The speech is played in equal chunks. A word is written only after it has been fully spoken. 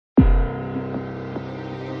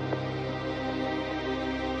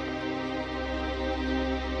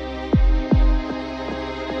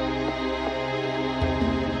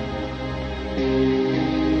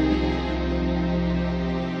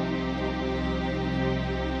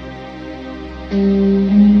سيدي،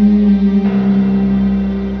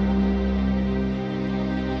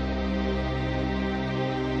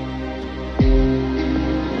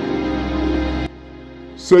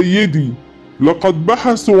 لقد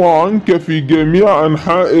بحثوا عنك في جميع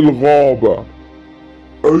أنحاء الغابة.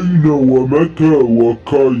 أين ومتى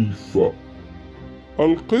وكيف؟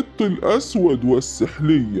 القط الأسود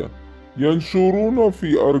والسحلية ينشرون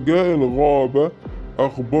في أرجاء الغابة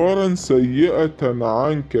أخبارا سيئة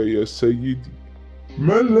عنك يا سيدي.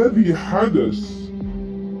 ما الذي حدث؟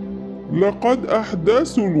 لقد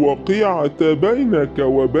أحدثوا الوقيعة بينك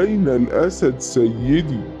وبين الأسد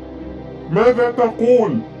سيدي. ماذا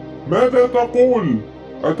تقول؟ ماذا تقول؟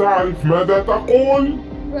 أتعرف ماذا تقول؟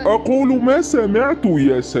 أقول ما سمعت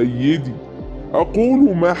يا سيدي.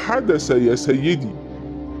 أقول ما حدث يا سيدي.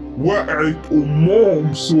 وقعت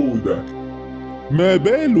أمهم سودة. ما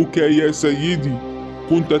بالك يا سيدي؟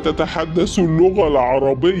 كنت تتحدث اللغة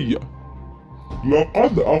العربية.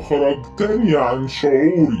 لقد أخرجتني عن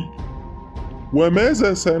شعوري.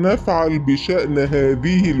 وماذا سنفعل بشأن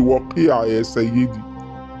هذه الوقيعة يا سيدي؟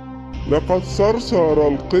 لقد صرصر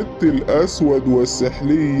القط الأسود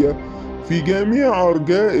والسحلية في جميع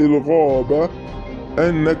أرجاء الغابة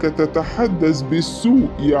أنك تتحدث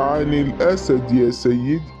بالسوء عن الأسد يا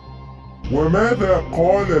سيدي. وماذا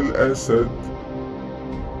قال الأسد؟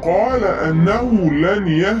 قال أنه لن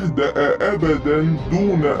يهدأ أبدا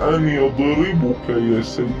دون أن يضربك يا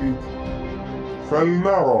سيدي.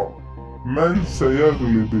 فلنرى من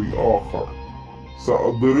سيغلب الآخر.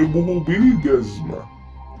 سأضربه بالجزمة.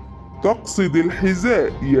 تقصد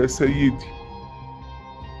الحذاء يا سيدي.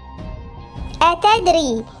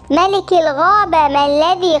 أتدري ملك الغابة ما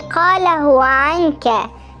الذي قاله عنك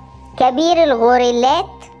كبير الغوريلات؟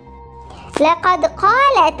 لقد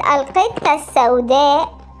قالت القطة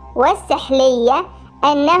السوداء والسحلية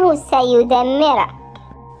أنه سيدمرك.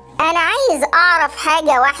 أنا عايز أعرف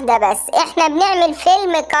حاجة واحدة بس، إحنا بنعمل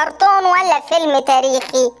فيلم كرتون ولا فيلم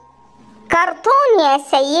تاريخي؟ كرتون يا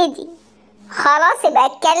سيدي. خلاص يبقى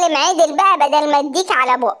اتكلم عدل بقى بدل ما اديك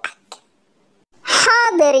على بقك.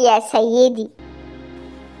 حاضر يا سيدي.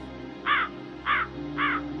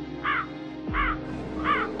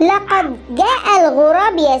 لقد جاء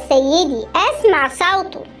الغراب يا سيدي، اسمع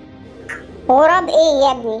صوته. غراب ايه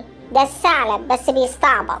يا ابني؟ ده الثعلب بس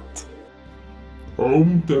بيستعبط.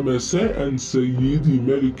 عمت مساء سيدي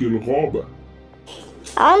ملك الغابة.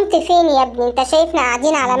 عمت فين يا ابني؟ انت شايفنا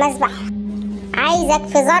قاعدين على مسبح. عايزك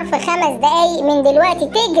في ظرف 5 دقايق من دلوقتي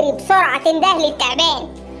تجري بسرعة تندهلي التعبان.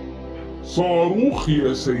 صاروخ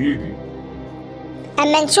يا سيدي.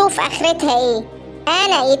 اما نشوف اخرتها ايه.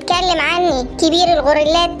 انا يتكلم عني كبير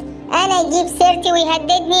الغوريلات؟ انا يجيب سيرتي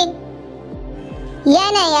ويهددني؟ يا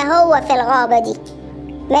انا يا هو في الغابة دي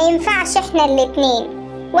ما ينفعش احنا الاتنين،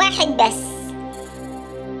 واحد بس.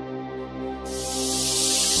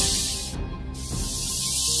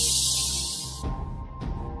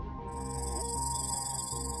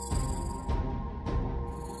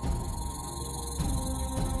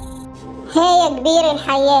 ها يا كبير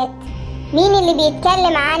الحياة، مين اللي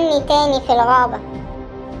بيتكلم عني تاني في الغابة؟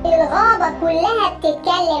 الغابة كلها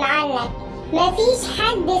بتتكلم عنك، مفيش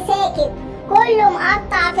حد ساكت، كله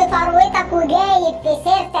مقطع في فروتك وجايب في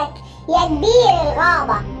سيرتك يا كبير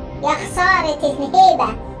الغابة. يا خسارة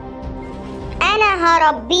الهيبة. أنا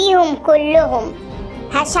هربيهم كلهم،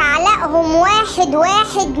 هشعلقهم واحد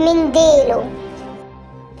واحد من ديله.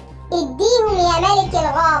 اديهم يا ملك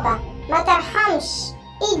الغابة، ما ترحمش،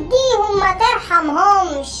 اديهم ما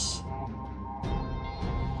ترحمهمش.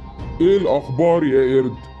 ايه الاخبار يا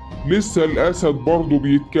قرد؟ لسه الاسد برضو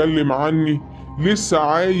بيتكلم عني؟ لسه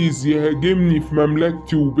عايز يهاجمني في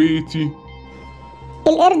مملكتي وبيتي؟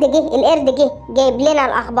 القرد جه جايب لنا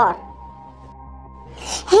الاخبار.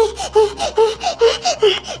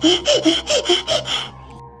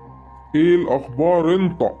 ايه الاخبار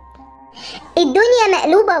انت؟ الدنيا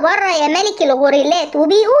مقلوبة بره يا ملك الغوريلات،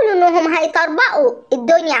 وبيقولوا انهم هيطربقوا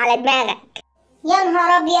الدنيا على دماغك. يا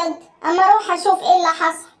نهار ابيض، اما اروح اشوف ايه اللي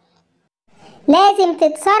حصل. لازم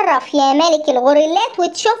تتصرف يا ملك الغوريلات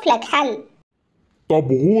وتشوف لك حل. طب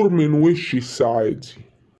غور من وشي السعادي.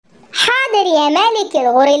 حاضر يا ملك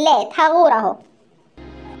الغوريلات، هغور اهو.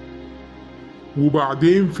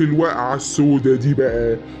 وبعدين في الوقعة السودة دي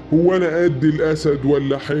بقى، هو انا قد الاسد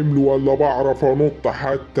ولا حمل ولا بعرف انط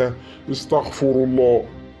حتى؟ استغفر الله.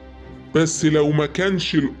 بس لو ما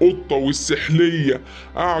كانش القطة والسحلية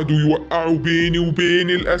قعدوا يوقعوا بيني وبين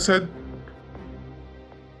الاسد.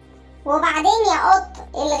 وبعدين يا قط،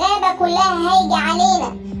 الغابة كلها هيجي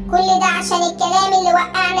علينا، كل ده عشان الكلام اللي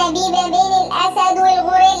وقعنا بيه ما بين الاسد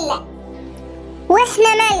والغوريلا. واحنا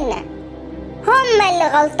مالنا؟ هما اللي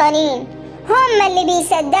غلطانين، هما اللي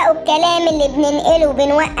بيصدقوا الكلام اللي بننقله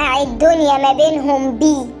وبنوقع الدنيا ما بينهم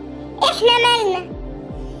بيه. احنا مالنا؟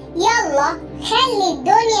 يلا خلي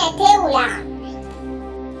الدنيا تولع،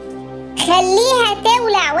 خليها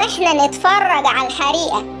تولع واحنا نتفرج على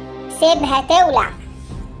الحريقة. سيبها تولع.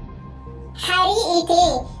 حريقة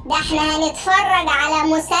ايه؟ ده احنا هنتفرج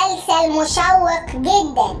على مسلسل مشوق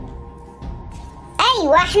جدا.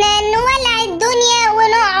 ايوه احنا نولع الدنيا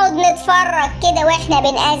ونقعد نتفرج كده واحنا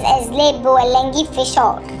بنقزقز لب ولا نجيب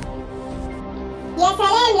فشار. يا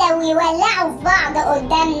سلام لو يولعوا في بعض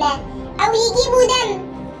قدامنا او يجيبوا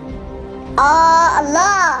دم.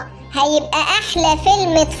 الله، هيبقى احلى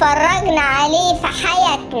فيلم اتفرجنا عليه في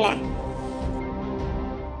حياتنا.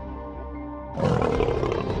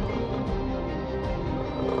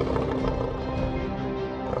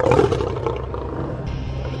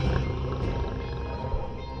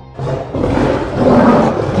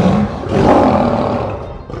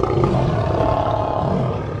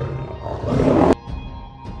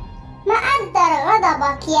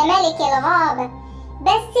 يا ملك الغابة،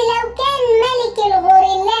 بس لو كان ملك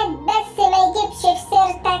الغوريلات بس ما يجيبش في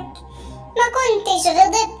سيرتك ما كنتش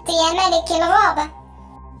غضبت يا ملك الغابة.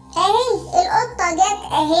 اهي القطة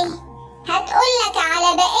جت اهي، هتقولك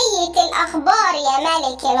على بقية الأخبار يا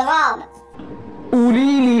ملك الغابة.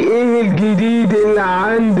 قوليلي ايه الجديد اللي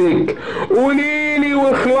عندك؟ قوليلي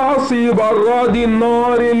واخلصي برادي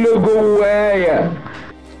النار اللي جوايا.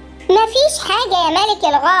 مفيش حاجة يا ملك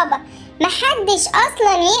الغابة، محدش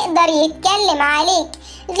اصلا يقدر يتكلم عليك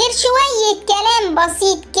غير شوية كلام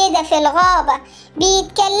بسيط كده في الغابة،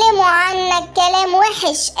 بيتكلموا عنك كلام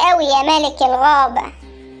وحش قوي يا ملك الغابة.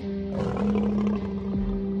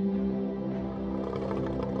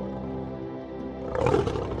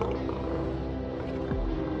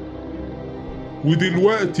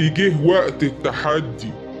 ودلوقتي جه وقت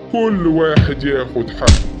التحدي، كل واحد ياخد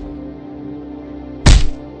حقه.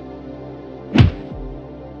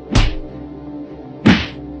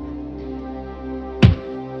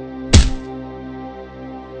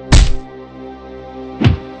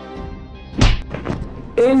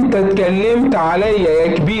 انت اتكلمت عليا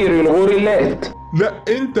يا كبير الغوريلات. لا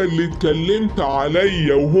انت اللي اتكلمت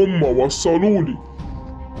عليا وهم وصلولي.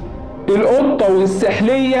 القطة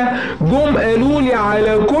والسحلية جم قالولي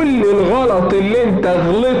على كل الغلط اللي انت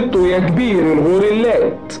غلطته يا كبير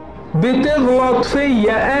الغوريلات. بتغلط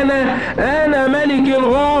فيا انا ملك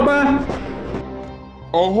الغابة.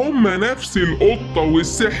 هم نفس القطة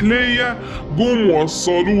والسحلية جم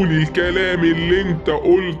وصلولي الكلام اللي انت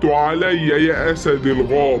قلته عليا يا اسد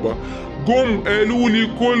الغابة، جم قالولي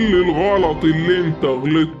كل الغلط اللي انت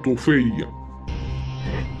غلطته فيا.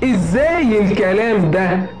 ازاي الكلام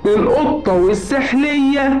ده؟ القطة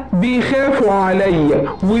والسحلية بيخافوا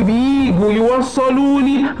عليا وبييجوا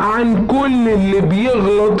يوصلولي عن كل اللي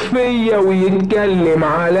بيغلط فيا ويتكلم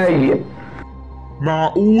عليا.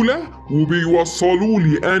 معقولة؟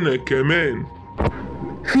 وبيوصلولي انا كمان.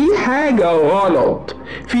 في حاجة غلط،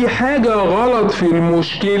 في حاجة غلط في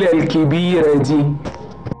المشكلة الكبيرة دي.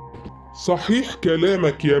 صحيح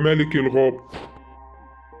كلامك يا ملك الغابة.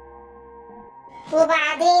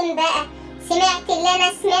 وبعدين بقى سمعت اللي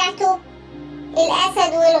انا سمعته؟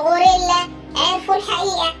 الاسد والغوريلا عرفوا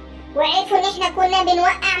الحقيقة وعرفوا ان احنا كنا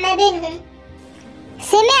بنوقع ما بينهم.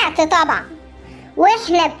 سمعت طبعا،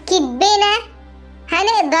 واحنا بكدبنا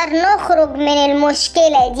هنقدر نخرج من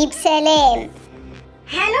المشكلة دي بسلام.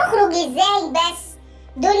 هنخرج ازاي بس؟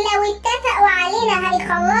 دول لو اتفقوا علينا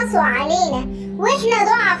هيخلصوا علينا واحنا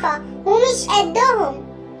ضعفة ومش قدهم.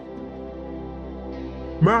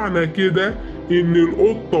 معنى كده ان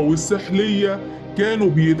القطة والسحلية كانوا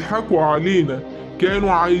بيضحكوا علينا،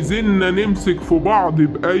 كانوا عايزيننا نمسك في بعض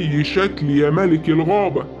بأي شكل يا ملك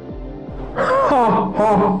الغابة.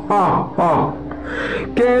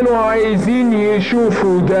 كانوا عايزين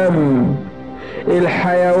يشوفوا دم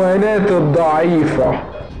الحيوانات الضعيفة.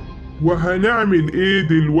 وهنعمل ايه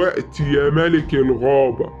دلوقتي يا ملك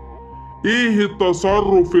الغابة؟ ايه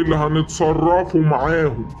التصرف اللي هنتصرفه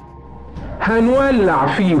معاهم؟ هنولع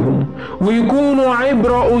فيهم ويكونوا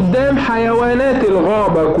عبرة قدام حيوانات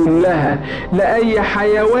الغابة كلها، لأي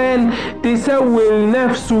حيوان تسوي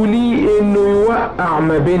لنفسه ليه انه يوقع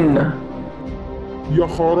ما بيننا. يا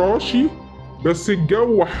خراشي، بس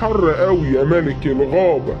الجو حر قوي يا ملك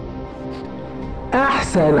الغابة.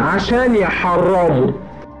 احسن عشان يحرموا.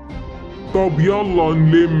 طب يلا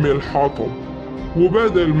نلم الحطب،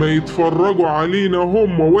 وبدل ما يتفرجوا علينا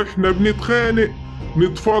هم واحنا بنتخانق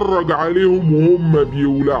نتفرج عليهم وهم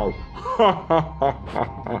بيولعوا.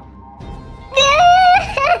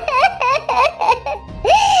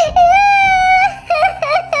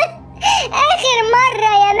 آخر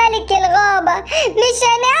مرة يا ملك الغابة، مش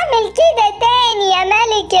هنعمل كده تاني.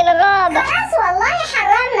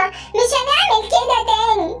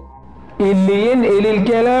 اللي ينقل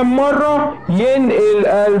الكلام مرة ينقل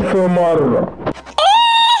 1000 مرة.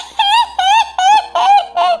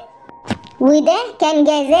 وده كان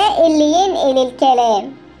جزاء اللي ينقل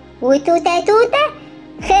الكلام. وتوتة توتة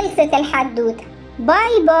خلصت الحدوتة.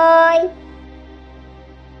 باي باي.